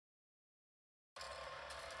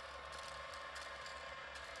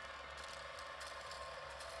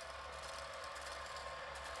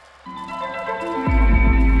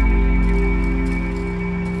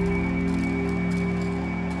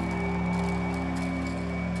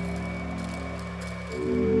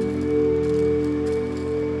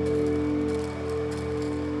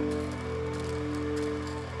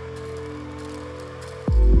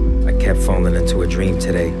fallen into a dream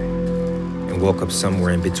today and woke up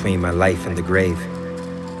somewhere in between my life and the grave,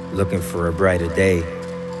 looking for a brighter day.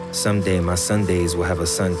 Someday my Sundays will have a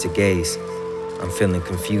sun to gaze. I'm feeling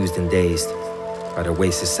confused and dazed by the way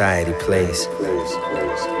society plays.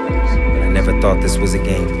 But I never thought this was a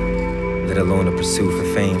game, let alone a pursuit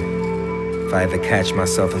for fame. If I ever catch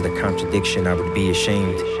myself in the contradiction, I would be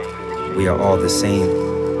ashamed. We are all the same,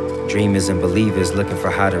 dreamers and believers looking for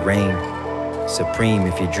how to reign supreme.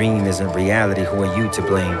 If your dream isn't reality, who are you to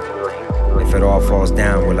blame? If it all falls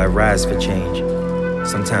down, will I rise for change?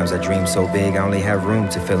 Sometimes I dream so big I only have room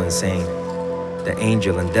to feel insane. The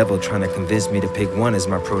angel and devil trying to convince me to pick one as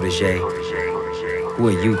my protege. Who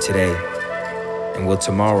are you today? And will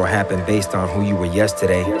tomorrow happen based on who you were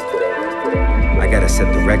yesterday? I gotta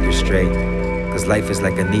set the record straight, cause life is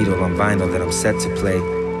like a needle on vinyl that I'm set to play.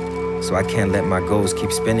 So I can't let my goals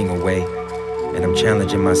keep spinning away, and I'm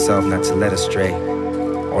challenging myself not to let astray.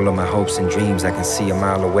 All of my hopes and dreams I can see a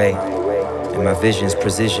mile away, and my vision's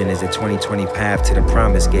precision is a 2020 path to the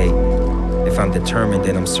promised gate. If I'm determined,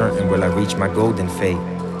 then I'm certain will I reach my golden fate,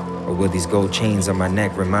 or will these gold chains on my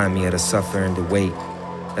neck remind me of the suffering and the weight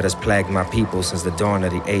that has plagued my people since the dawn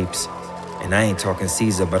of the apes. And I ain't talking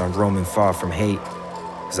Caesar, but I'm roaming far from hate,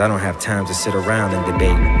 cause I don't have time to sit around and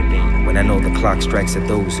debate when I know the clock strikes at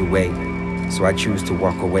those who wait. So I choose to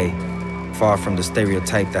walk away, far from the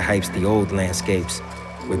stereotype that hypes the old landscapes,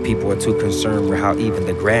 where people are too concerned with how even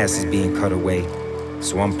the grass is being cut away.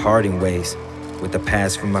 So I'm parting ways with the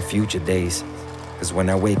past from my future days, cause when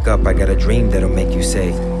I wake up I got a dream that'll make you say,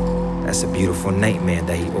 that's a beautiful nightmare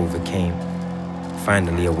that he overcame.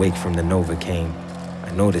 Finally awake from the Novocaine.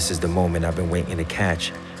 I know this is the moment I've been waiting to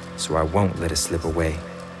catch, so I won't let it slip away.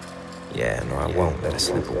 Yeah, no, I won't let it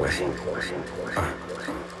slip away.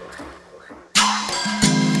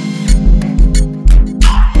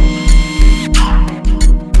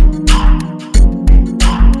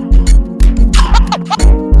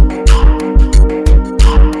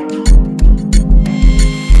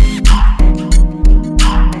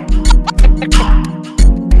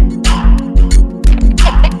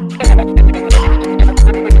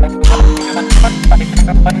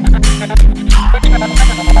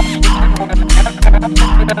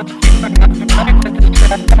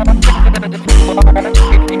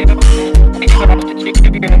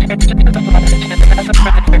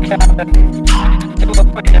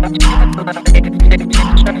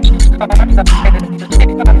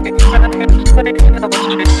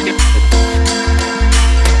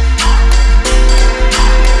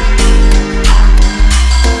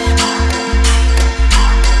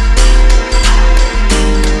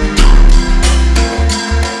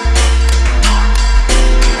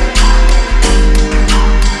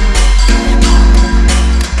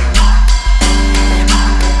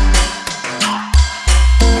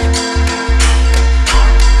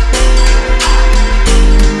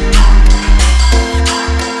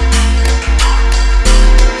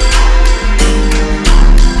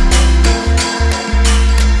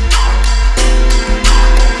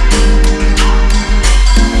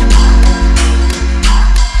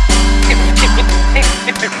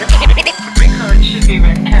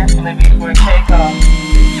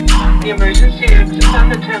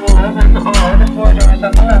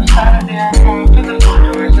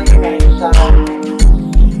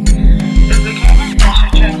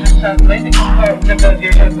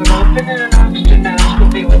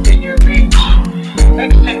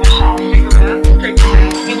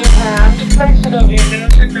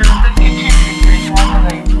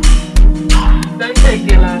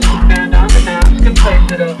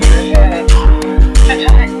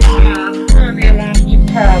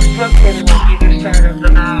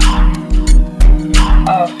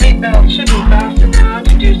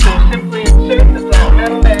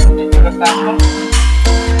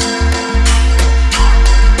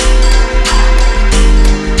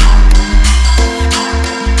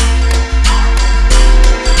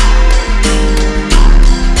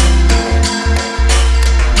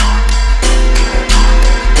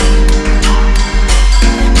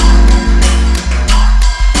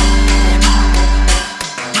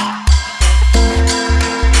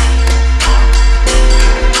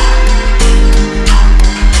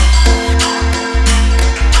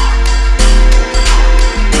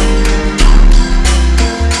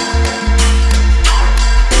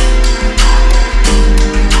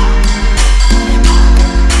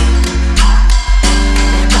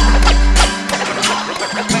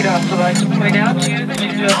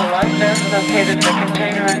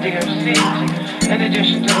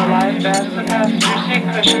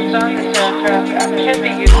 Cushions on the aircraft can be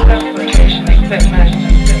used as vacation equipment.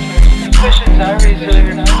 Cushions are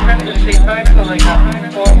reserved from the seatbelt pulling up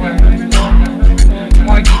forward.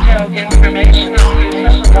 More detailed information on the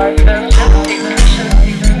use of lifestyle seat cushions,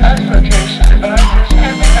 as flotation devices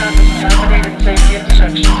can be found in the nominated safety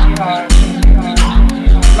instructions card.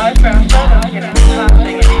 Lifestyle photos can be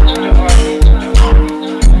passing at each door.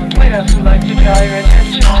 We'd also like to draw your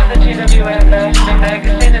attention to the TWA Ambassador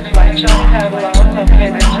magazine and flight shop catalog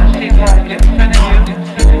located in the seat pocket in front of you.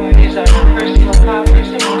 These are your personal copies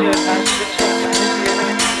and we do advise you to take them with you.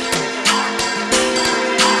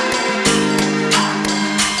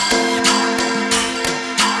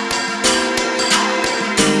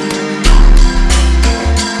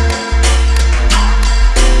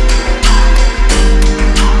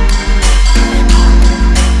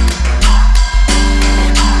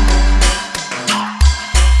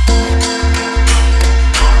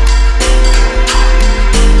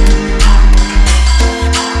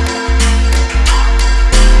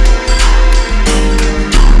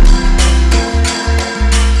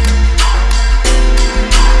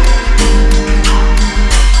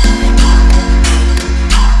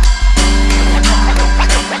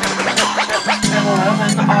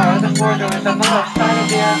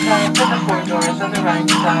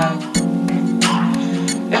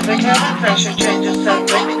 If the cabin pressure changes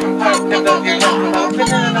suddenly, the compartment above your head will open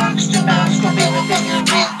and an oxygen mask will be within your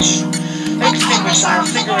reach. Extinguish all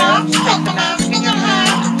cigarettes, take the mask in your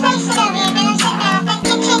hand, place it over your nose and mouth, and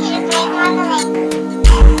continue to breathe normally.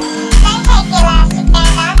 Then take the elastic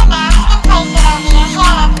band on the mask and place it over your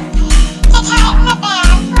head. To tighten the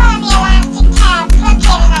band, pull on the elastic tabs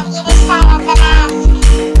located on either side of the mask.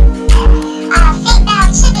 All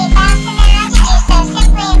seatbelts should be fastened now. To do so,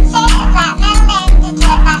 simply insert the flat metal end into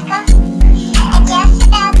a buckle. Adjust the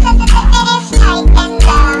belt so that the fit is tight and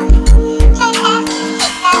low. Turn back the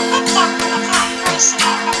seatbelt lift up on the top portion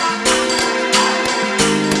of the buckle.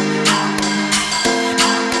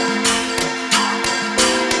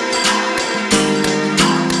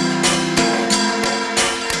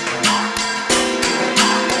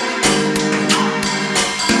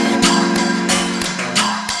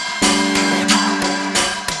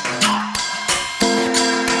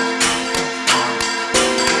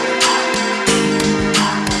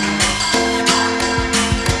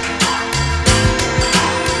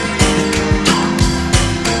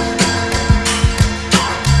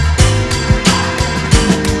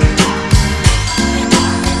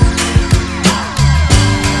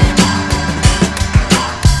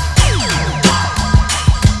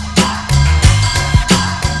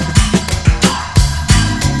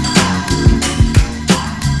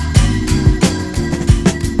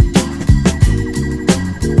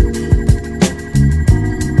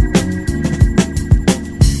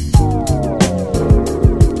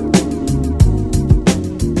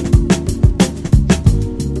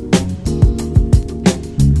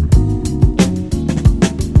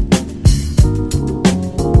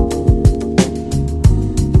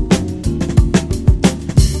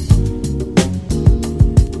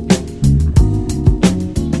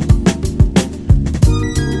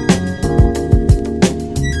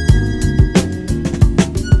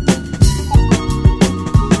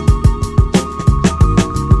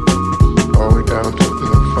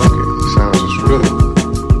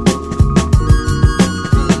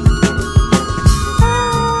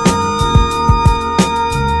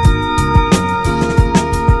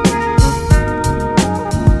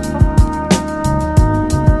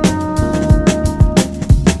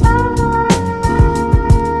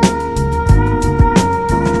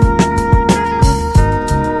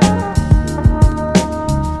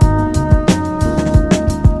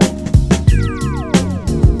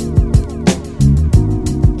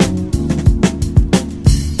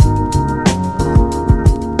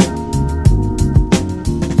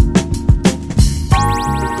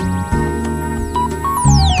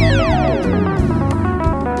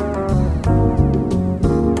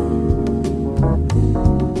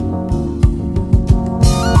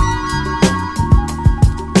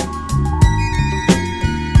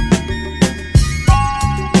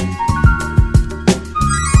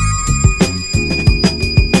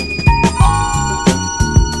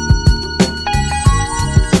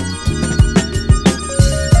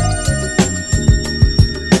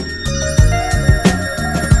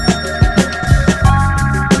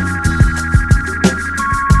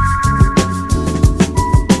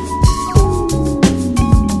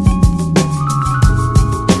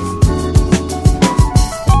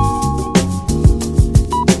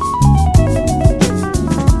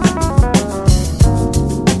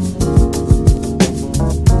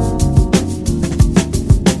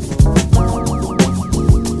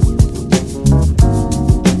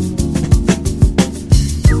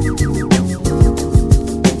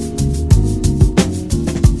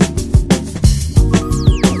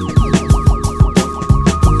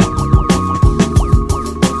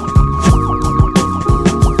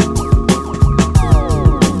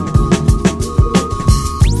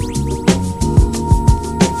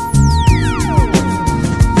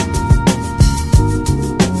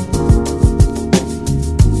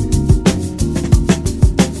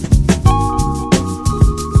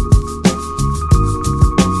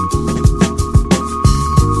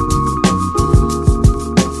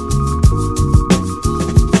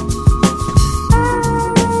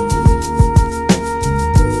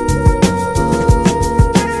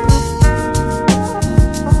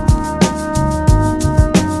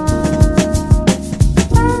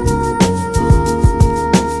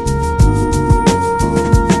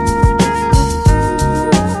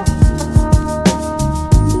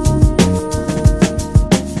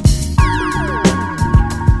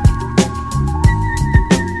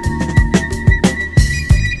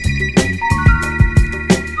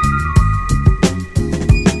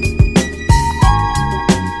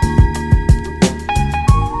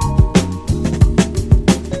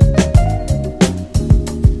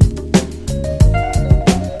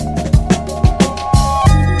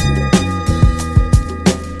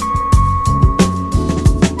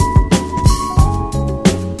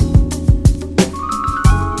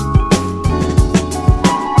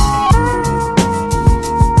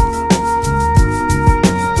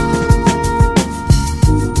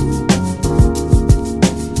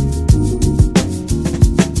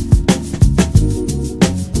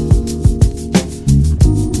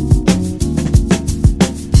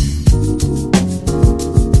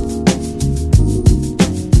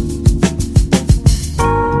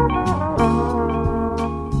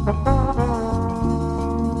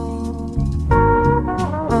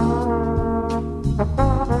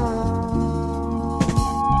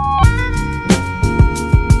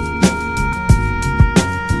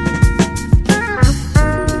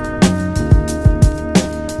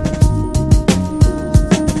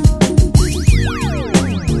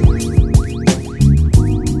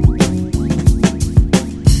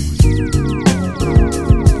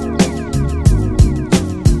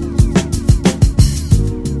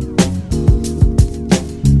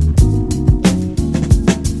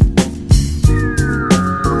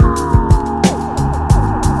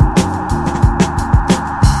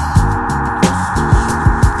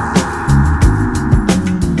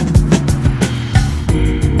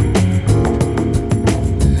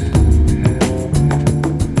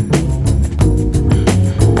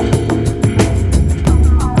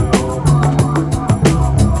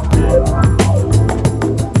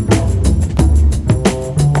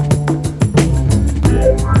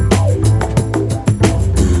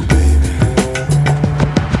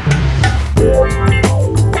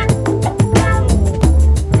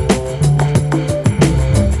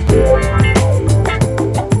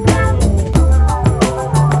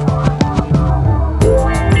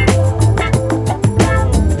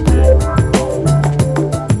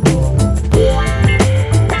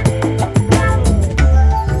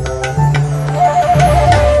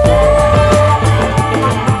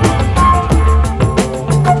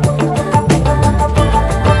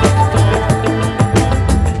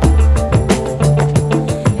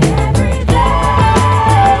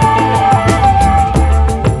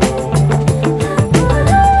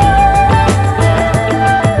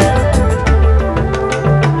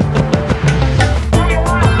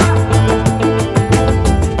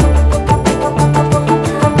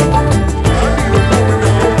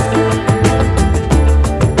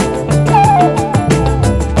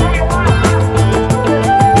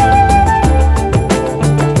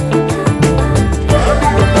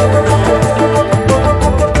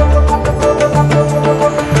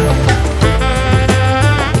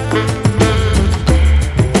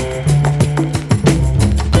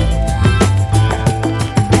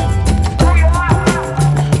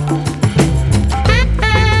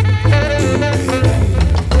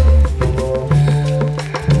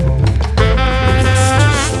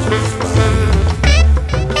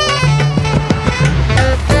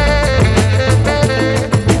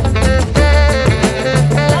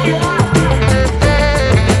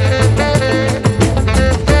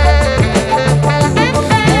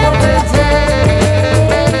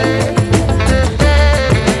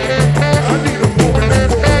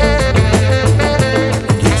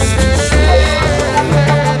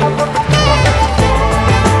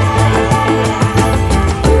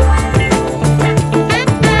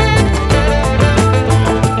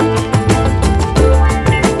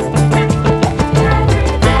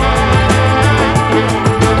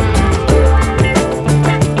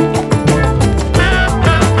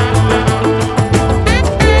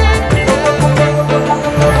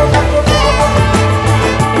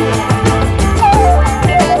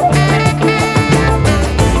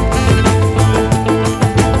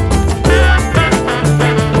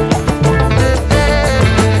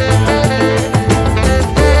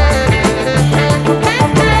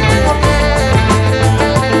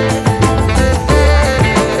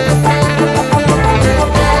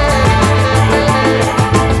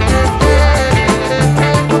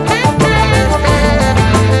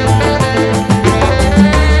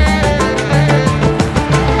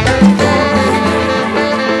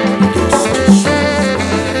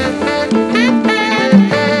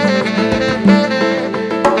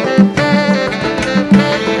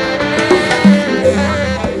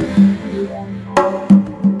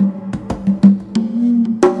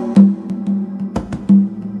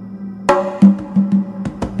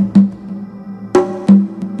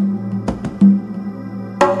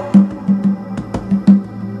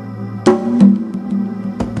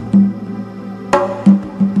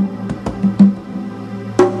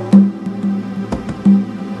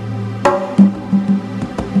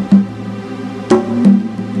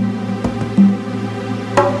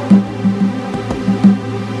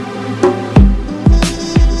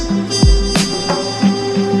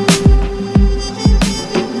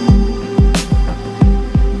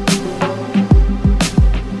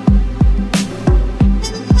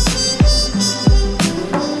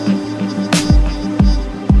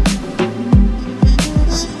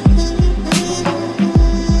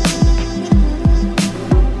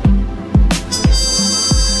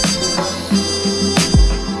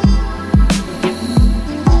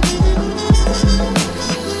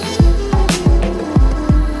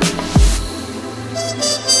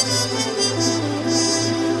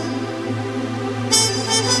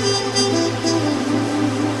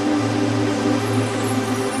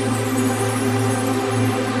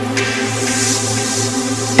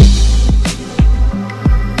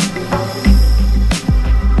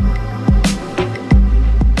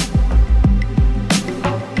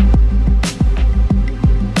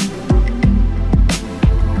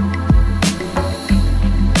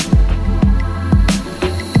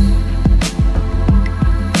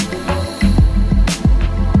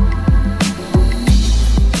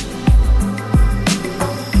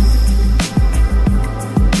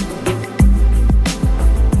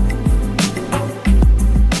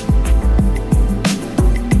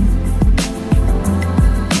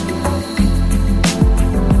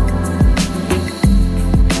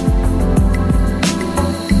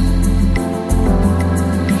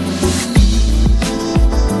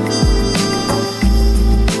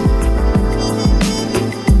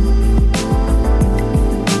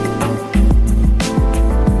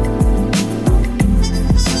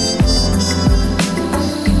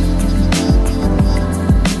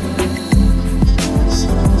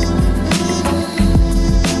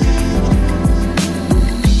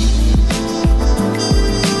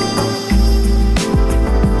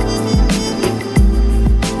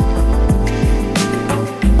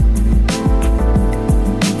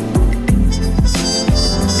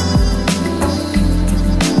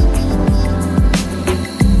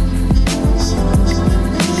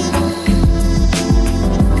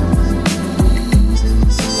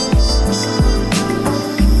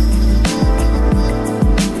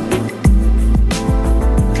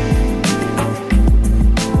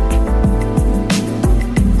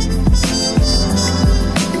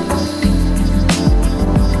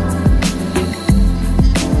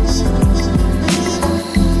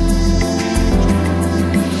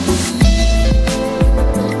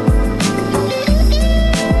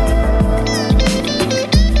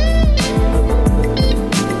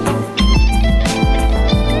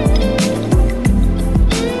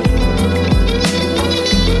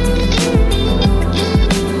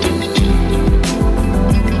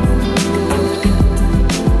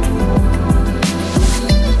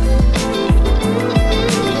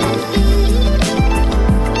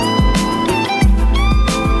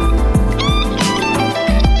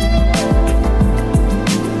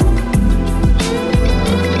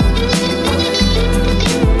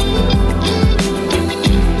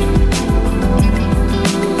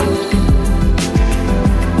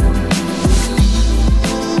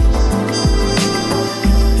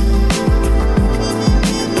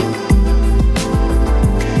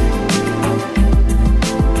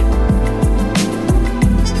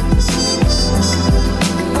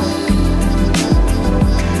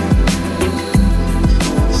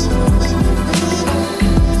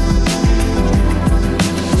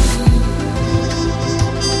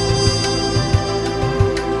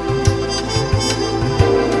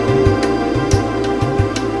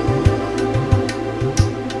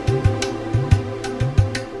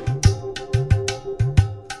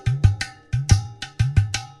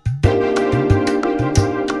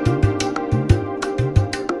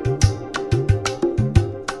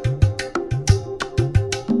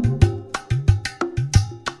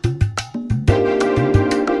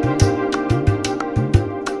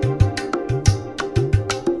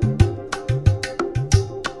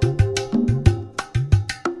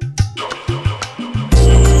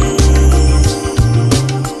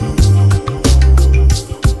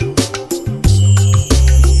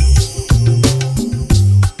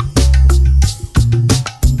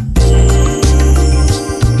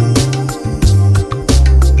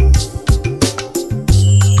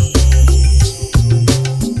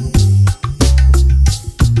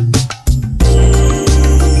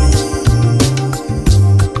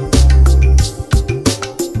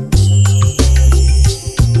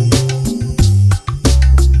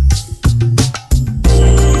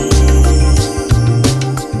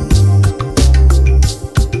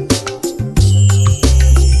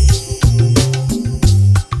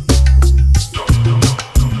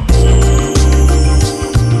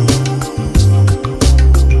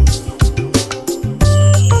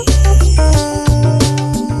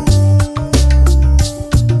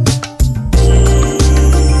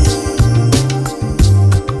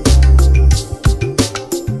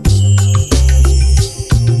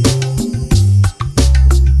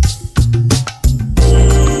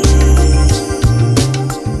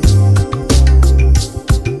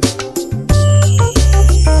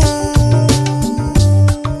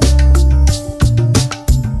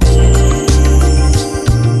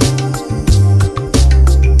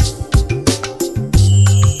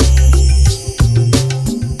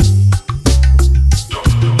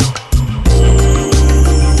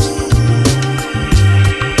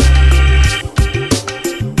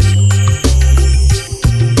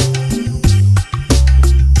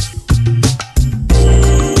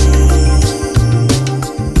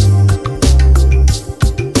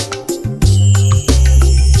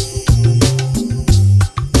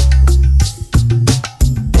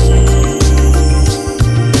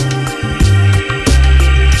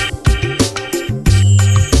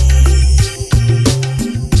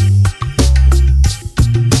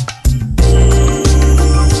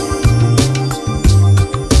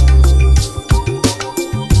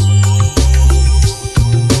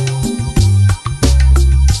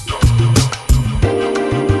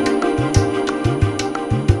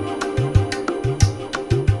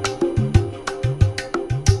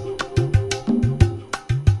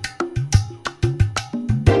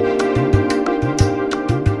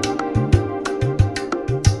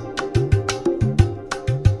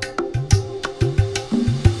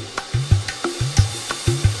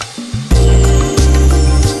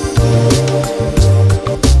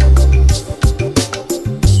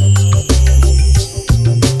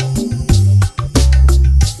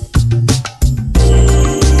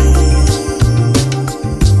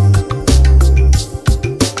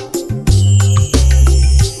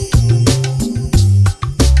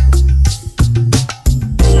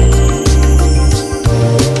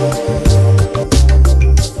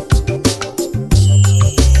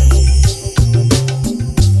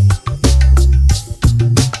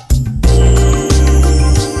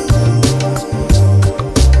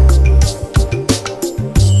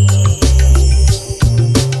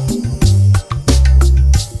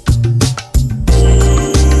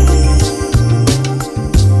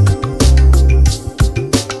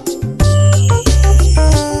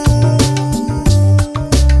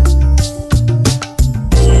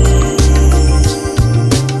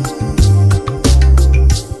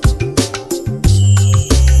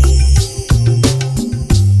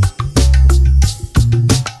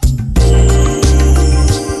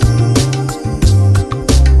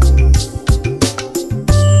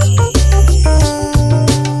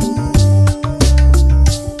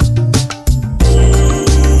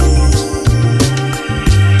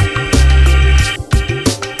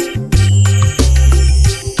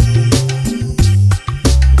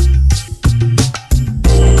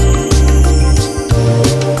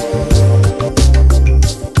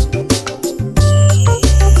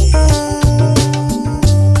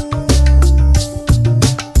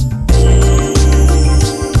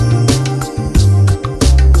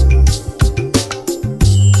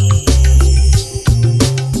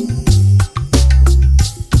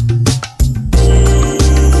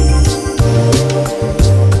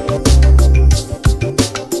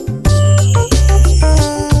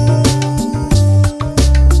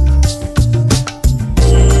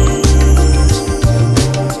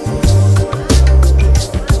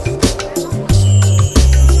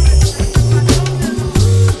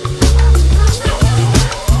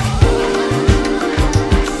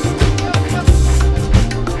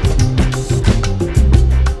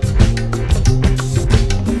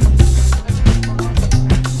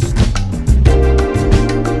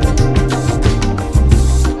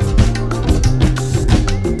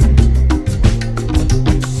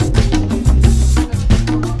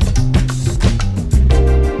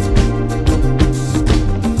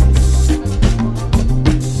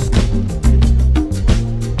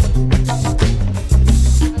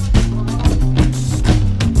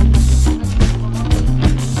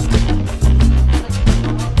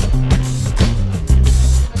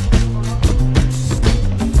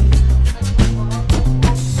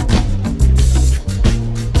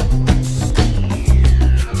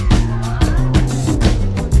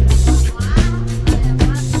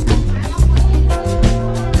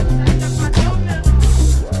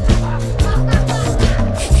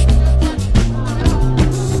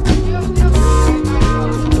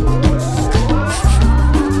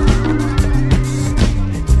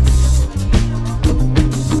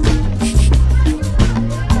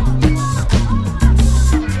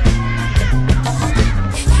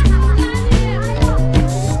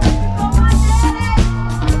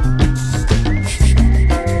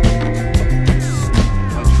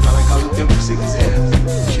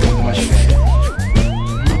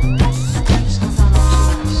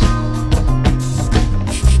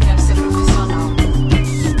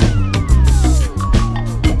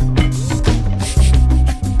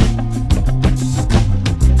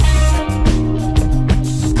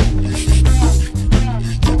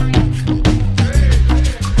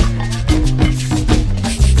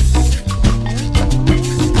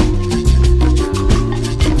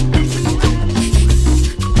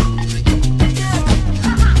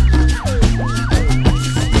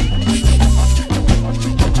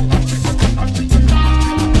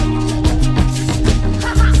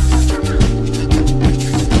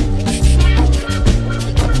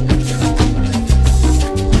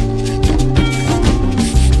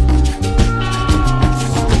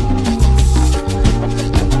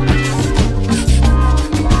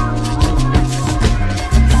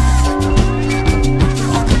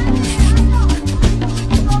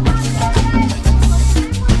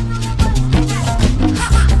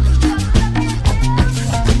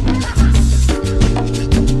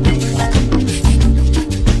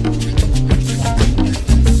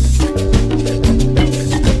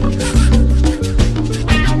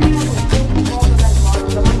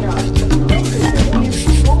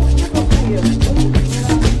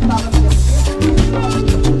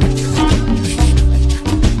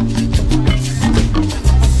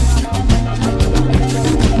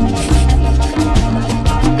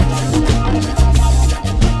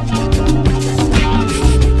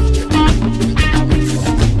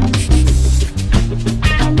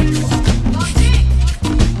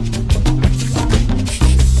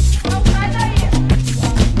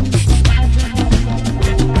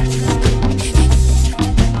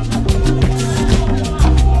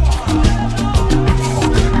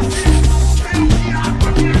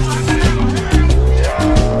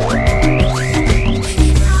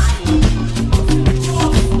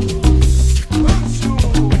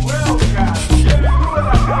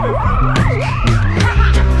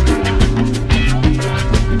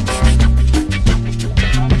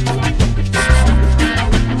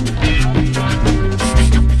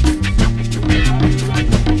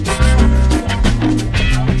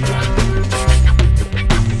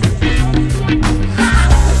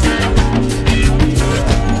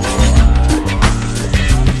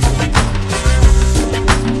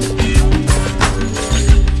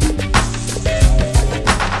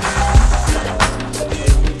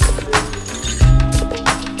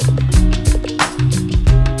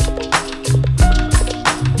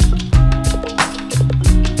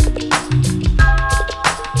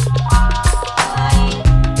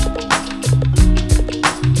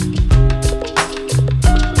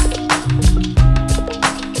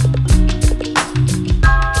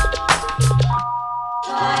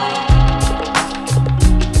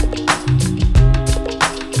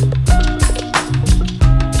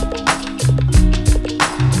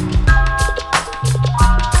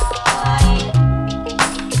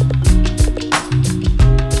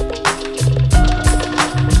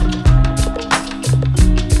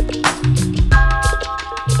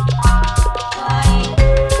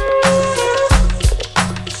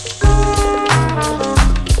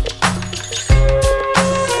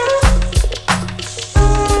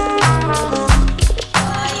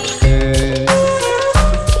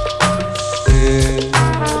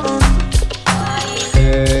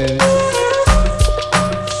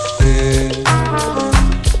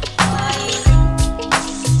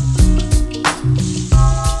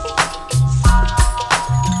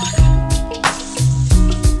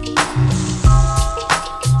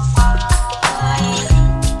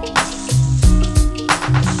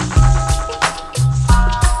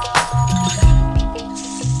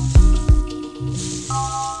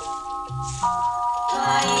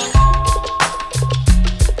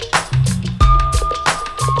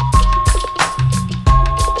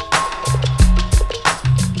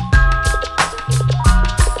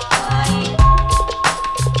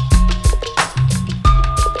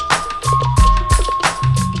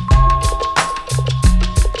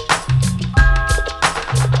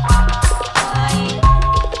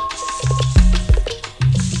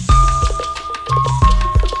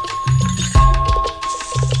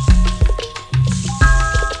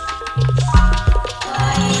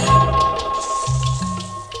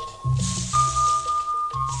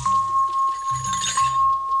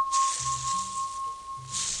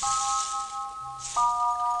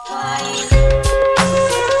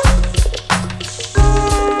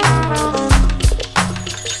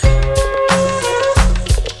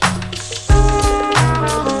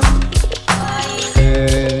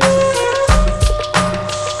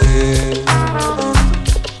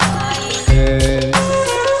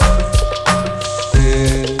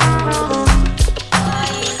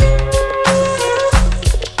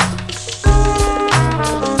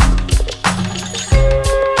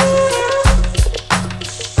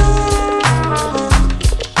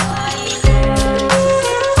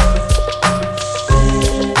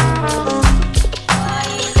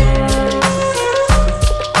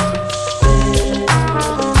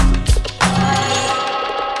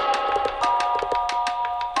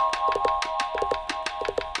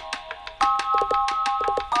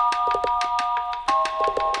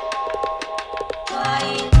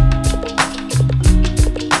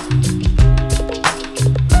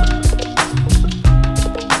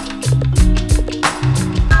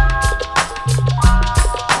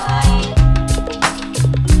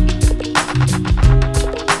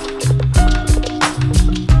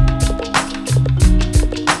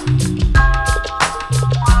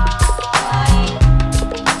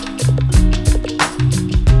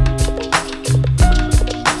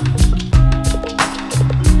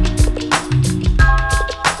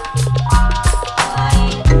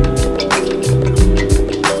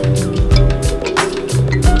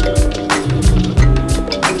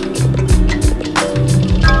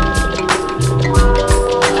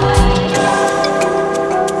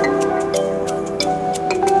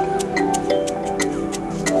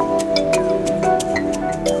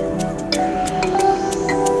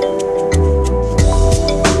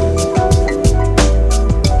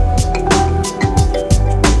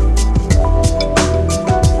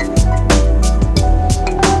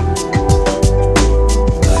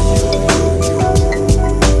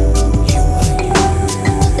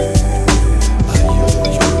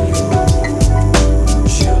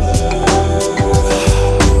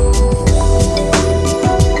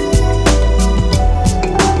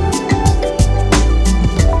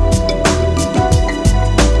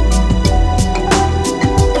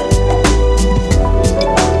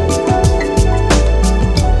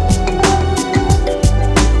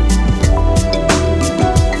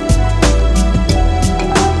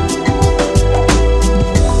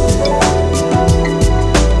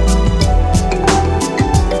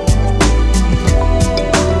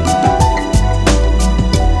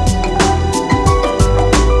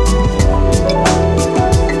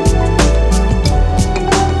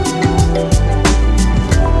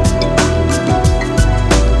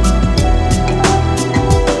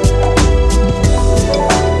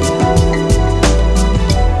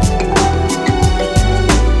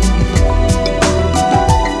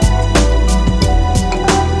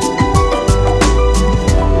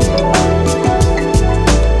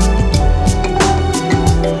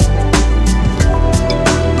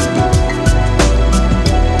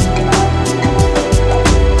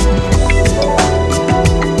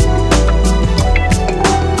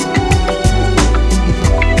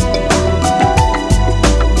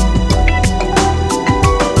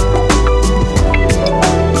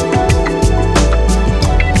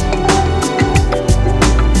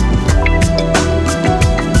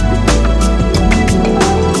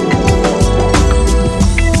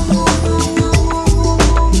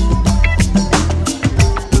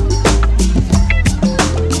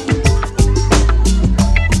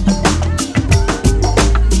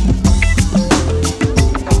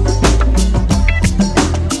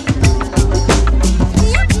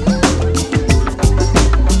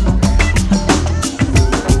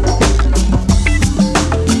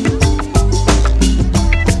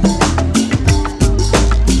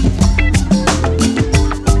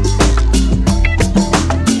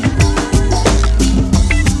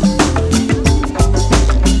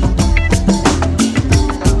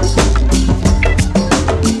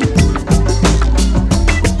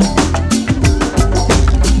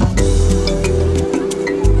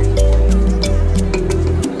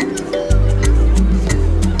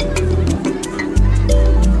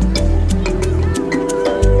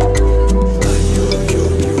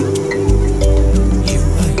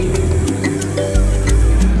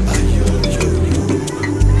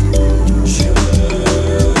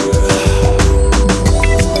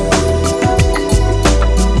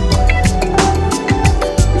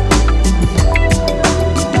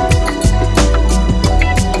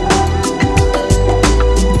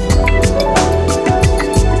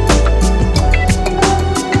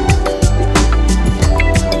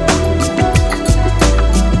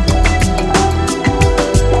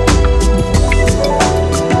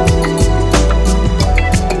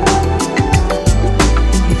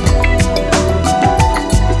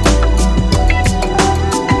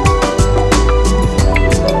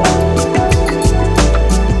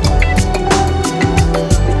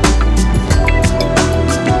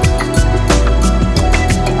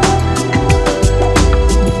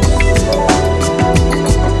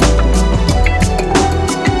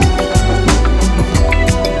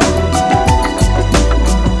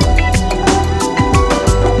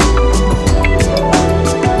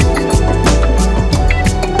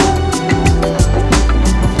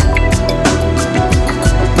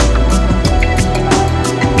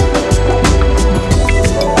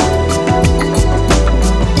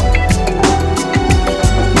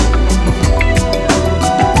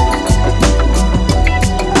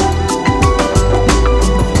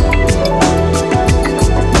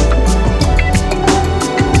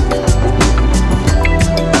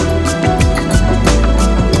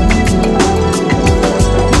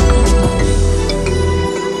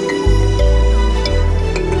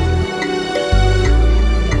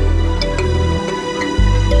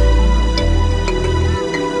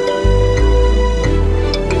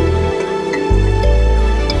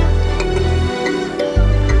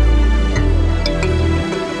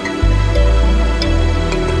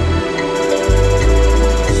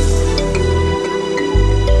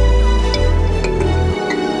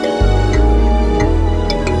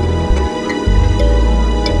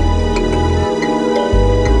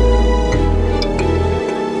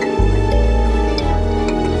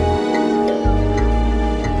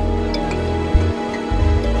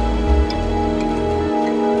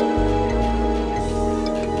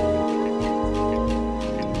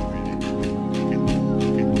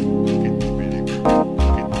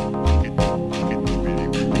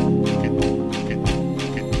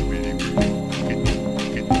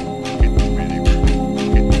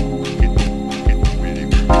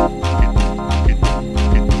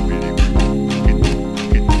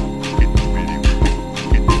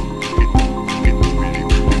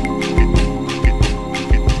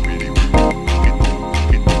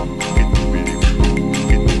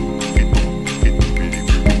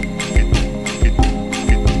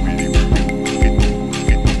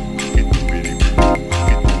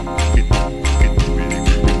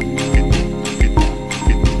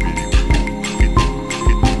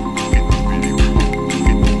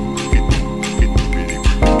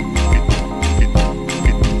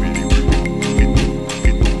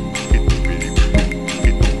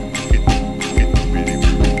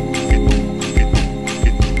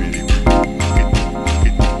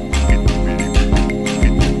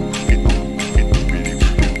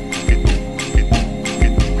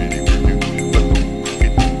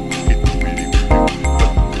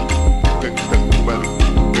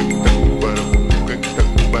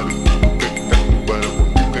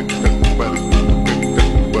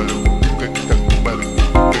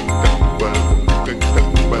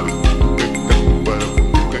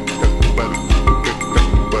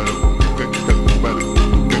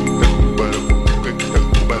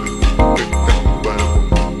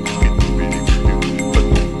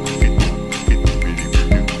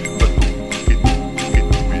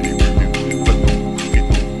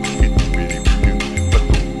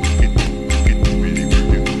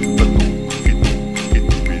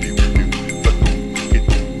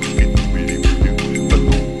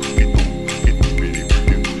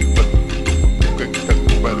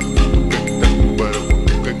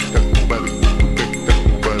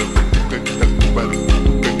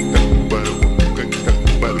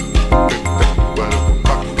 Black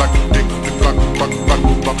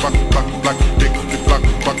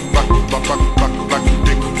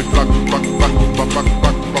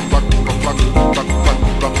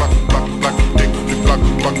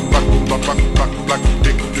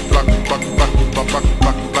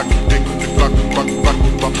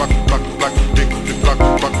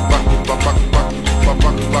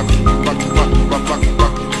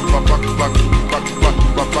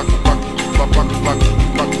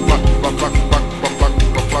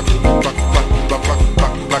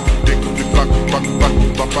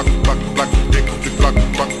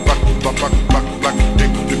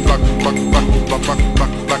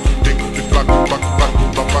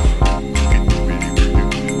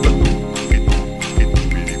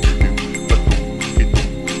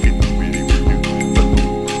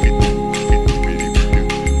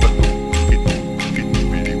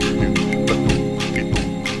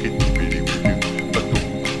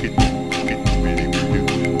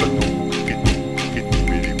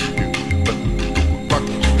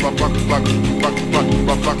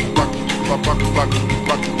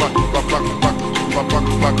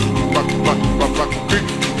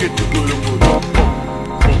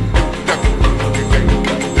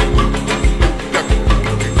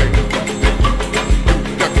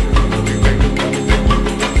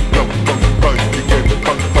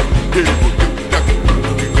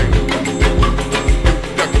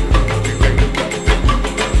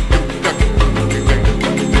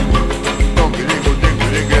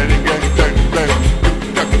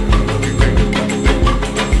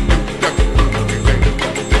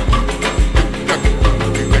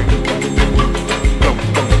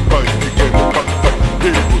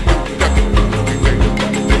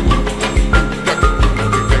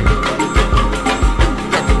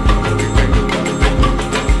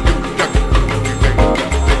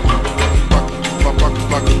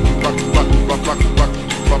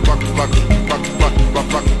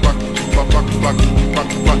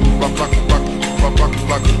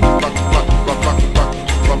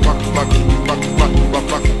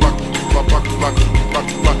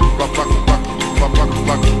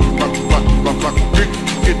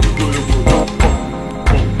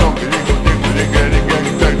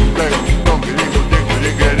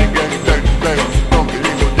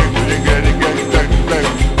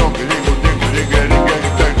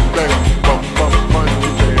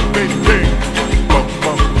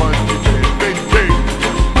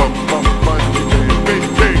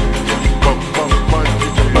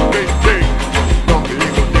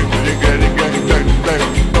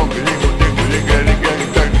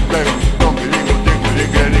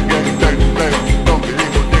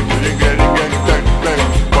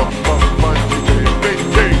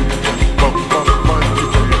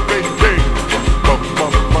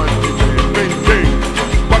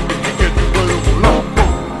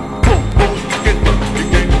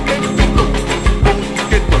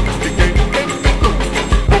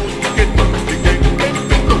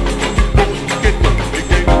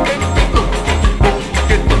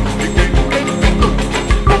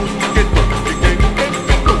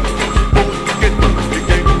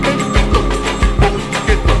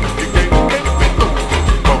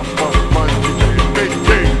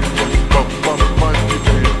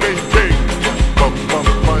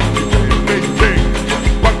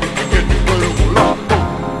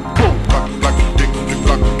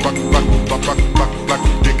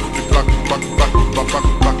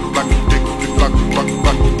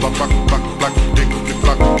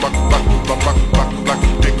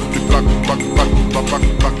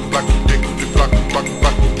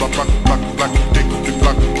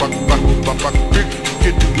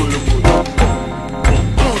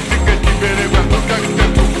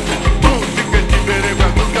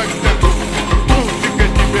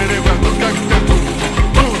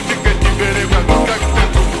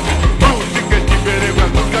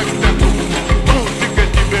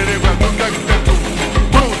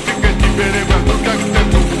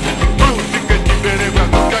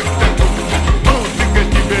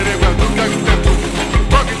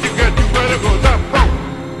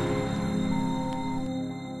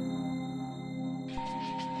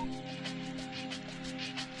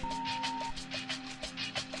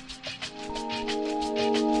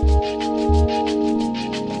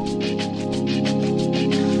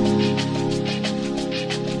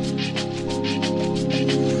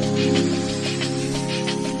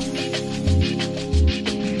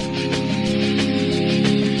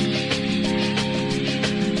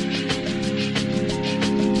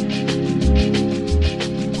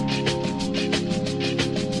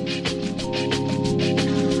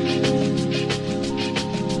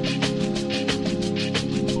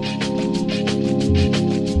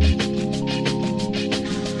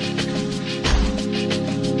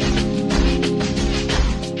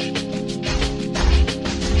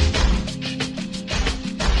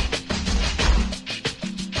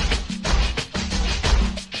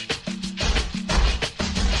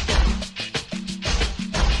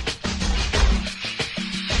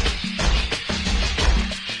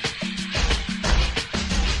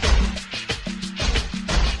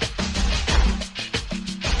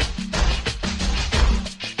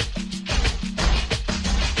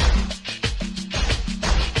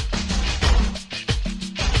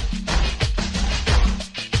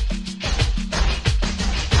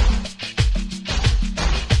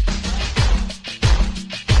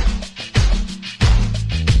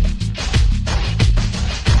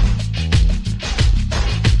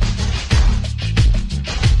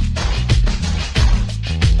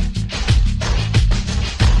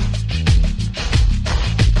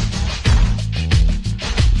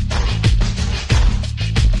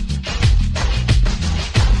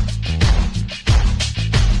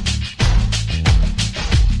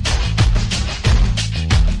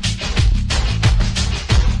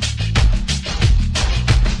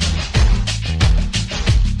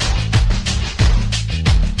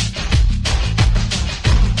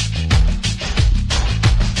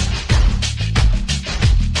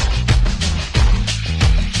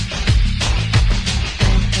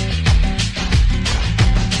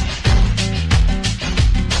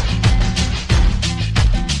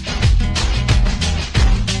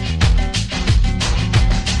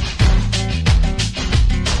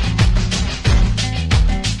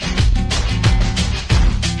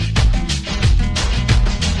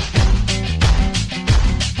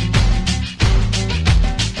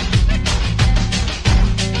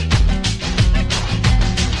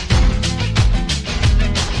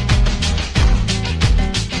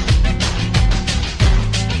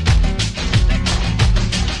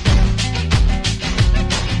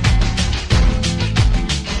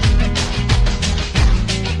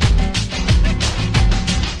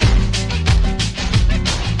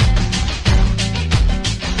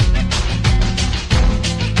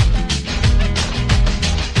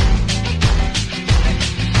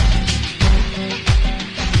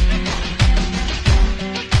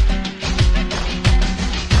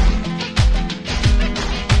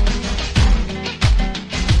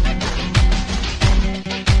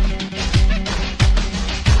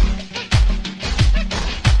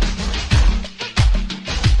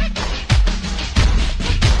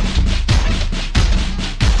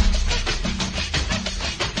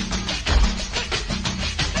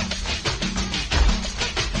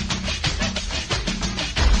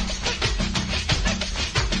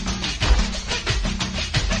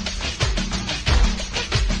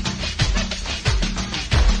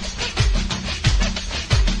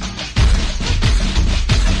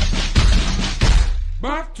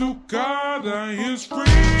brother is free.